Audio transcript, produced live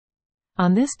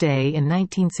On this day in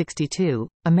 1962,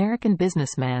 American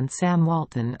businessman Sam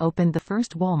Walton opened the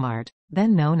first Wal-Mart,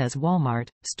 then known as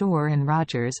Wal-Mart, store in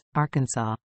Rogers,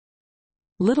 Arkansas.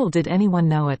 Little did anyone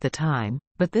know at the time,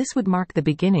 but this would mark the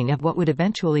beginning of what would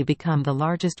eventually become the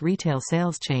largest retail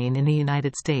sales chain in the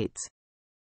United States.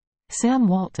 Sam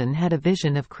Walton had a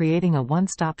vision of creating a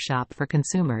one-stop shop for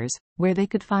consumers, where they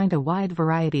could find a wide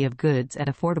variety of goods at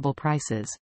affordable prices.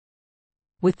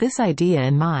 With this idea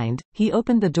in mind, he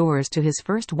opened the doors to his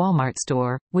first Wal-Mart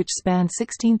store, which spanned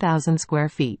 16,000 square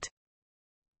feet.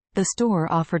 The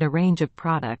store offered a range of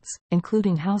products,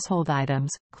 including household items,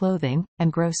 clothing,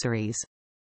 and groceries.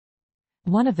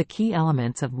 One of the key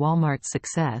elements of Wal-Mart's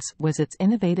success was its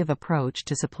innovative approach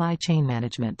to supply chain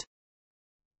management.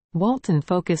 Walton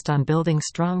focused on building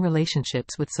strong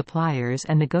relationships with suppliers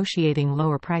and negotiating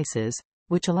lower prices,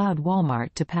 which allowed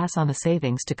Wal-Mart to pass on the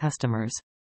savings to customers.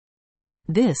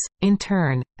 This, in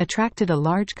turn, attracted a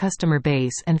large customer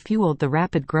base and fueled the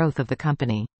rapid growth of the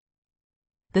company.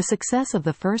 The success of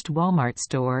the first Wal-Mart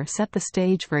store set the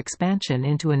stage for expansion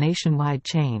into a nationwide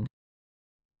chain.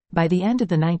 By the end of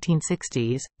the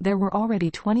 1960s, there were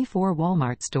already 24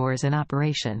 Wal-Mart stores in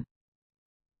operation.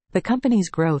 The company's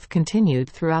growth continued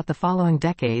throughout the following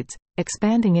decades,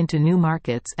 expanding into new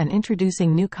markets and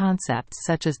introducing new concepts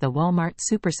such as the Wal-Mart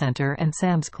Supercenter and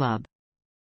Sam's Club.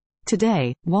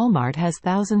 Today, Wal-Mart has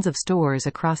thousands of stores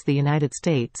across the United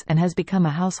States and has become a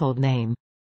household name.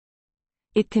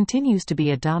 It continues to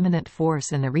be a dominant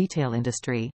force in the retail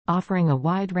industry, offering a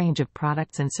wide range of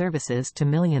products and services to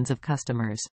millions of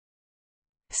customers.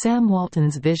 Sam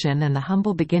Walton's vision and the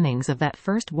humble beginnings of that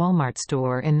first Wal-Mart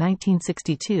store in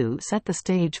 1962 set the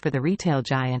stage for the retail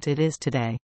giant it is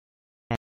today.